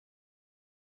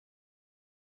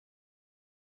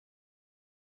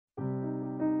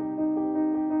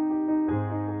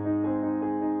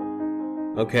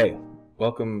Okay,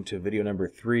 welcome to video number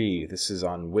 3. This is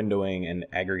on windowing and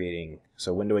aggregating.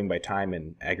 So windowing by time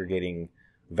and aggregating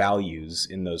values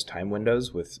in those time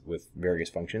windows with various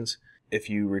functions. If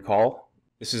you recall,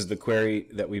 this is the query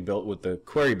that we built with the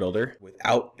query builder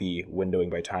without the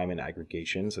windowing by time and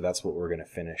aggregation. So that's what we're going to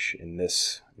finish in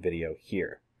this video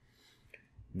here.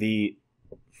 The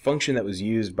function that was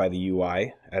used by the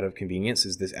UI out of convenience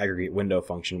is this AggregateWindow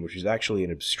function, which is actually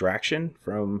an abstraction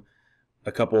from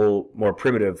a couple more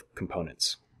primitive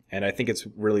components. And I think it's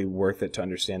really worth it to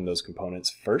understand those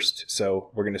components first. So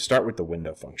we're going to start with the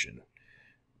window function,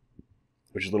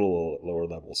 which is a little lower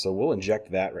level. So we'll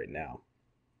inject that right now.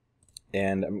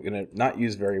 And I'm going to not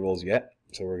use variables yet.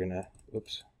 So we're going to,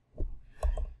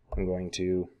 I'm going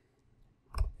to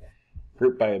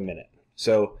group by a minute.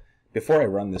 So before I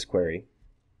run this query,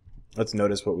 let's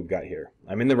notice what we've got here.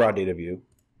 I'm in the raw data view.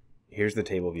 Here's the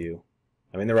table view.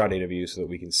 I'm in the raw data view so that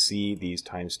we can see these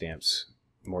timestamps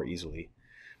more easily.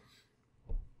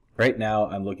 Right now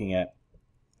I'm looking at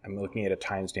a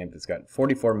timestamp that's got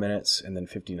 44 minutes and then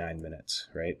 59 minutes,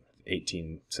 right?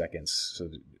 18 seconds. So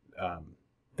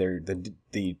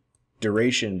the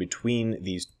duration between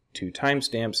these two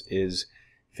timestamps is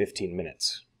 15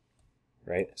 minutes,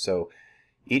 right? So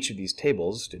each of these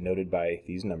tables, denoted by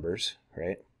these numbers,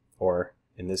 right, or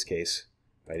in this case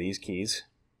by these keys,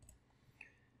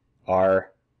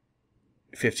 are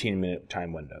 15-minute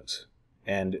time windows.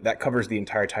 And that covers the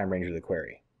entire time range of the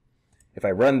query. If I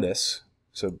run this,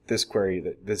 so this query,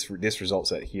 this result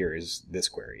set here is this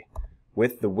query.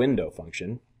 With the window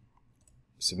function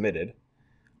submitted,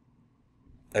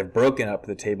 I've broken up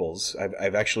the tables.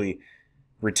 I've actually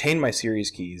retained my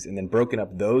series keys and then broken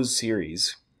up those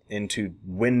series into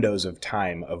windows of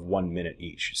time of 1 minute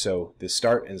each. So the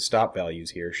start and stop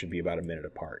values here should be about a minute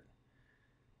apart.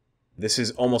 This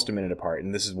is almost a minute apart,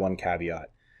 and this is one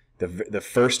caveat. The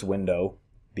first window,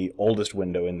 the oldest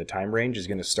window in the time range, is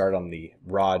going to start on the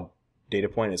raw data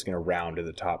point. It's going to round to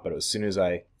the top, but as soon as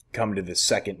I come to the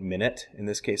second minute, in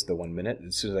this case the 1 minute,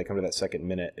 as soon as I come to that second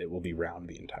minute, it will be round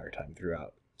the entire time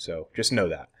throughout. So just know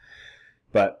that.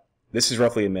 But this is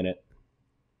roughly a minute,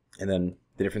 and then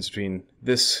the difference between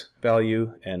this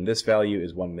value and this value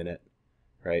is 1 minute,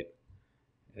 right?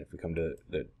 And if we come to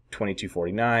the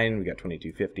 2249, we got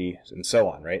 2250, and so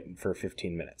on, right, for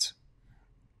 15 minutes.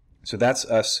 So that's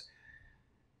us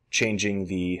changing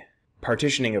the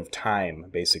partitioning of time,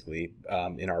 basically,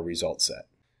 in our result set.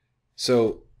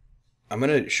 So I'm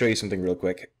going to show you something real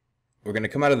quick. We're going to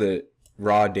come out of the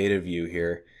raw data view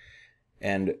here,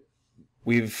 and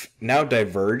we've now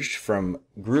diverged from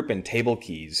group and table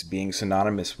keys being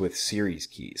synonymous with series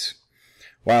keys.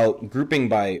 While grouping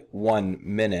by 1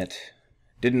 minute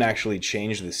didn't actually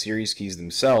change the series keys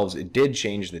themselves, it did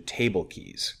change the table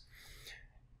keys.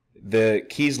 The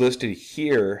keys listed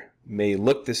here may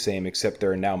look the same, except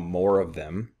there are now more of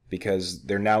them because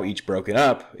they're now each broken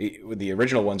up. The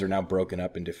original ones are now broken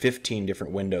up into 15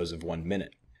 different windows of 1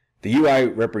 minute. The UI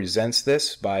represents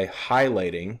this by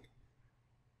highlighting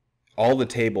all the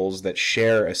tables that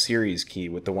share a series key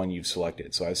with the one you've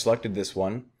selected. So I've selected this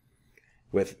one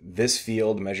with this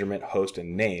field, measurement, host,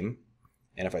 and name.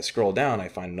 And if I scroll down, I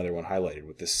find another one highlighted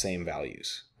with the same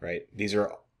values, right? These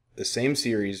are the same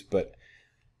series, but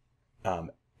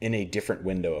in a different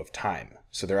window of time.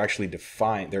 So they're actually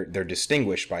defined, they're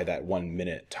distinguished by that 1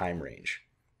 minute time range.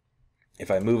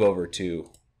 If I move over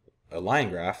to a line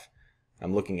graph,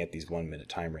 I'm looking at these 1 minute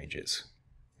time ranges.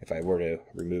 If I were to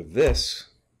remove this,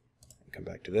 and come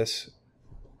back to this,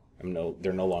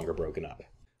 they're no longer broken up.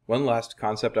 One last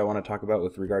concept I want to talk about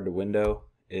with regard to window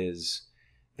is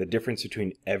the difference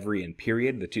between every and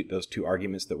period, those two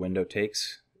arguments that window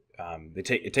takes.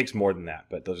 It takes more than that,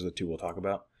 but those are the two we'll talk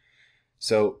about.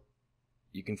 So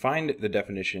you can find the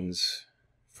definitions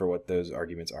for what those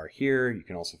arguments are here. You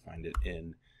can also find it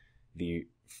in the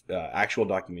actual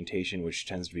documentation, which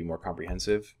tends to be more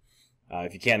comprehensive.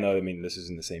 If you can, though, I mean, this is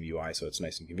in the same UI, so it's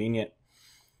nice and convenient.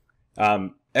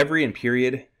 Every and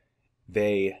period,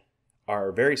 they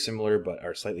are very similar but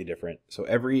are slightly different. So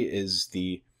every is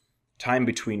the time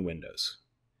between windows.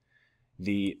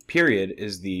 The period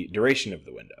is the duration of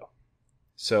the window.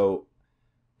 So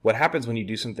what happens when you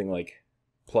do something like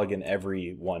plug in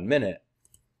every 1 minute,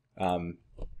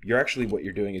 what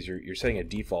you're doing is you're setting a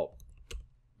default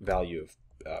value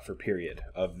for period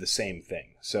of the same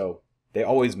thing. So they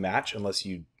always match unless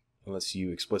you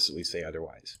explicitly say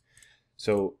otherwise.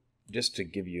 So just to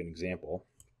give you an example,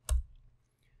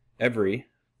 every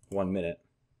 1 minute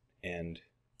and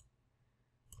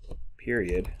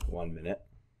period 1 minute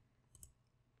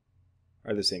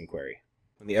are the same query.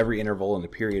 When the every interval and the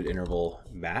period interval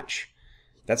match,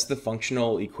 That's the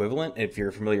functional equivalent, if you're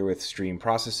familiar with stream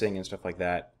processing and stuff like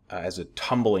that, as a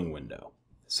tumbling window.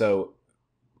 So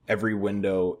every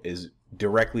window is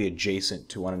directly adjacent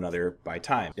to one another by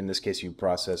time. In this case, you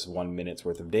process 1 minute's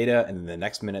worth of data, and then the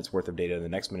next minute's worth of data, and the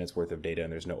next minute's worth of data,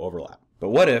 and there's no overlap. But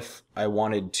what if I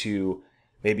wanted to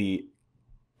maybe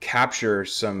capture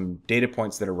some data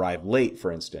points that arrive late,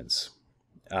 for instance?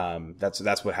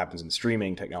 That's what happens in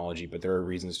streaming technology, but there are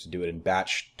reasons to do it in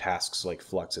batch tasks like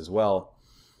Flux as well,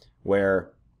 where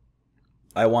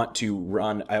I want to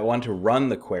run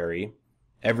the query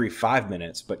every 5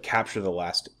 minutes, but capture the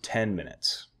last 10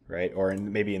 minutes, right? Or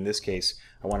maybe in this case,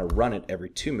 I want to run it every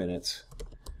 2 minutes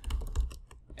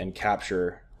and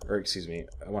capture, or excuse me,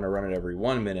 I want to run it every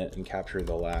 1 minute and capture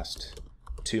the last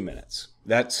 2 minutes.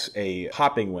 That's a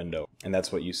hopping window, and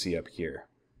that's what you see up here.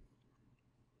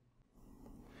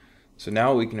 So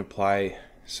now we can apply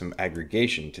some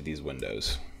aggregation to these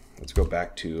windows. Let's go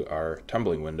back to our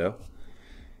tumbling window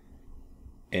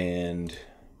and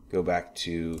go back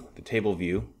to the table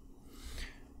view.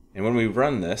 And when we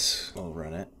run this, I'll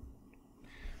run it,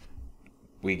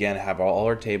 we again have all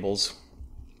our tables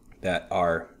that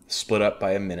are split up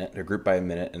by a minute, they're grouped by a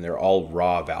minute, and they're all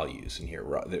raw values in here.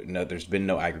 There's been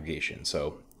no aggregation.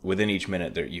 So within each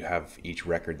minute, you have each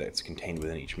record that's contained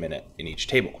within each minute in each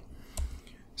table.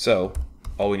 So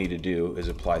all we need to do is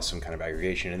apply some kind of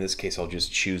aggregation. In this case, I'll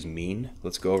just choose mean.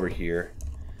 Let's go over here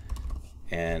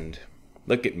and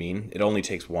look at mean. It only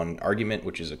takes one argument,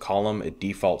 which is a column. It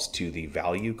defaults to the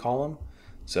value column.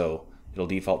 So it'll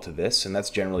default to this, and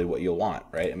that's generally what you'll want,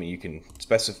 right? I mean, you can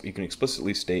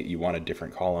explicitly state you want a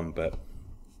different column, but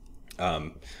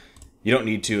you don't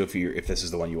need to if this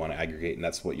is the one you want to aggregate, and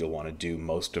that's what you'll want to do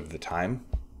most of the time.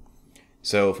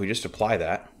 So if we just apply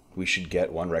that, we should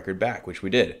get one record back, which we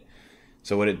did.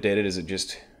 So what it did is it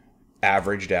just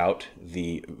averaged out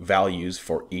the values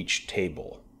for each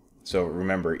table. So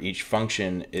remember, each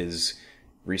function is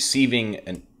receiving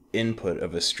an input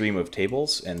of a stream of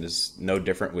tables, and is no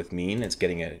different with mean. It's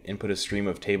getting an input of stream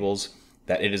of tables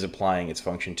that it is applying its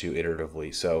function to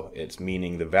iteratively. So it's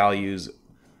meaning the values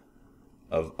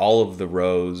of all of the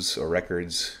rows or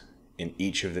records in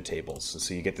each of the tables.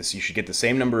 So you get this. You should get the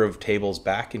same number of tables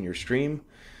back in your stream,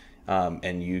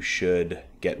 and you should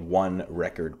get one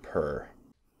record per.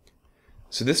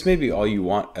 So this may be all you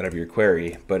want out of your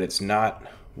query, but it's not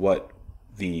what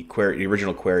the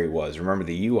original query was. Remember,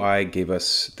 the UI gave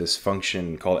us this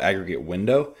function called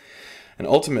AggregateWindow, and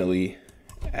ultimately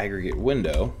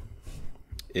AggregateWindow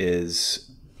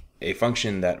is a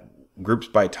function that groups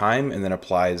by time and then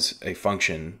applies a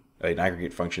function, an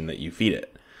aggregate function that you feed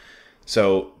it.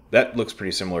 So that looks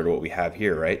pretty similar to what we have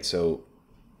here, right? So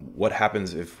what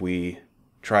happens if we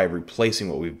try replacing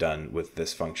what we've done with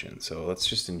this function? So let's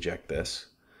just inject this.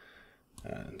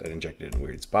 I injected it in a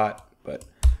weird spot, but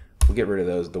we'll get rid of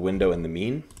those, the window and the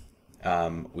mean.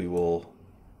 We will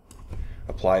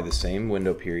apply the same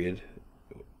window period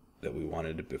that we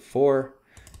wanted before,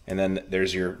 and then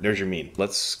there's your mean.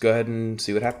 Let's go ahead and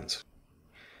see what happens.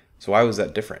 So why was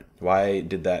that different? Why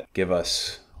did that give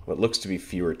us what looks to be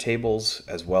fewer tables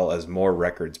as well as more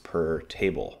records per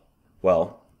table?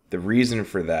 Well, the reason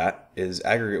for that is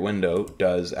AggregateWindow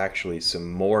does actually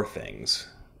some more things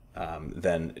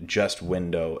than just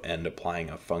window and applying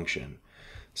a function.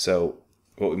 So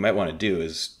what we might want to do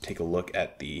is take a look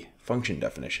at the function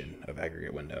definition of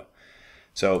AggregateWindow.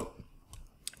 So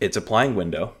it's applying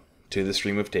window to the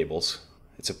stream of tables.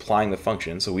 It's applying the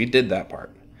function, so we did that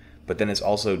part. But then it's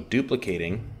also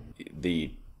duplicating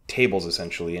the tables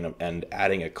essentially and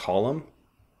adding a column,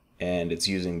 and it's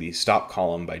using the stop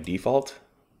column by default.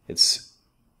 It's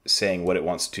saying what it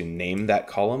wants to name that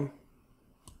column.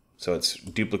 So it's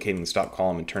duplicating the stop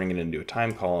column and turning it into a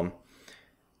time column.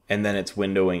 And then it's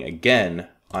windowing again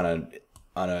on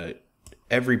a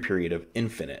every period of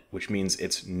infinite, which means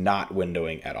it's not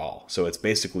windowing at all. So it's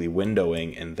basically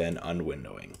windowing and then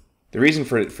unwindowing. The reason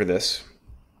for this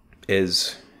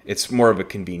is it's more of a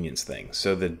convenience thing.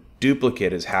 So the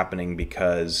duplicate is happening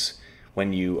because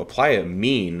when you apply a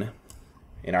mean,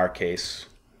 in our case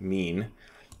mean,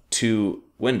 to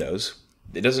windows,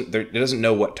 it doesn't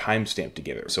know what timestamp to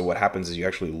give it. So what happens is you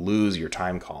actually lose your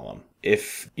time column.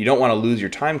 If you don't want to lose your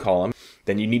time column,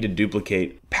 then you need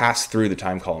to pass through the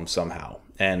time column somehow.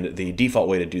 And the default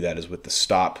way to do that is with the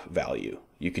stop value.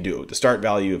 You could do it with the start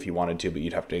value if you wanted to, but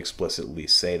you'd have to explicitly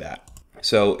say that.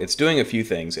 So it's doing a few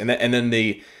things. And then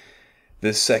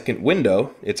the second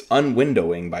window, it's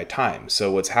unwindowing by time.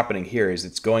 So what's happening here is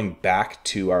it's going back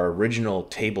to our original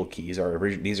table keys.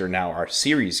 These are now our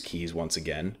series keys once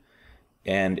again.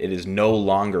 And it is no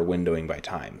longer windowing by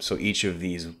time. So each of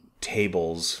these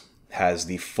tables has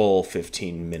the full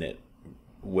 15-minute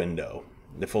window,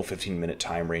 the full 15-minute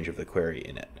time range of the query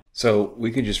in it. So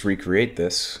we could just recreate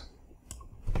this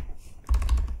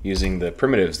using the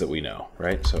primitives that we know,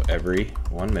 right? So every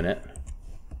 1 minute,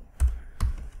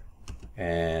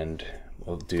 and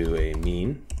we'll do a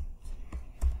mean,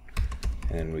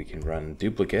 and we can run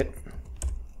duplicate.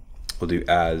 We'll do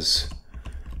as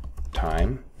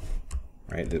time,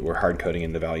 right? That we're hard coding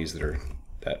in the values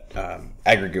that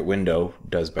aggregate window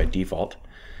does by default.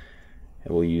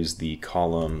 And we'll use the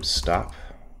column stop,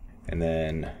 and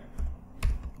then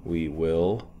we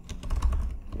will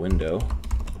window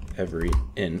every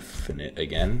infinite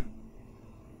again.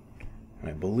 And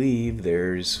I believe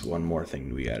there's one more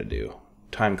thing we got to do.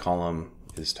 Time column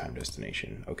is time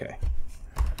destination. Okay.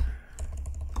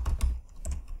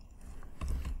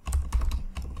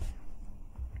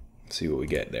 Let's see what we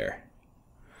get there.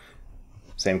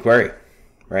 Same query,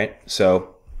 right?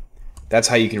 So that's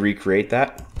how you can recreate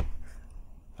that.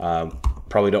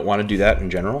 Probably don't want to do that in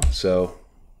general, so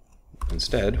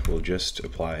instead we'll just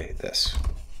apply this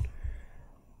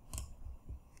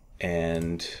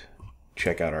and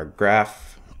check out our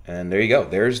graph, and there you go.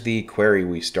 There's the query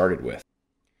we started with.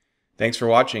 Thanks for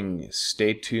watching.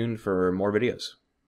 Stay tuned for more videos.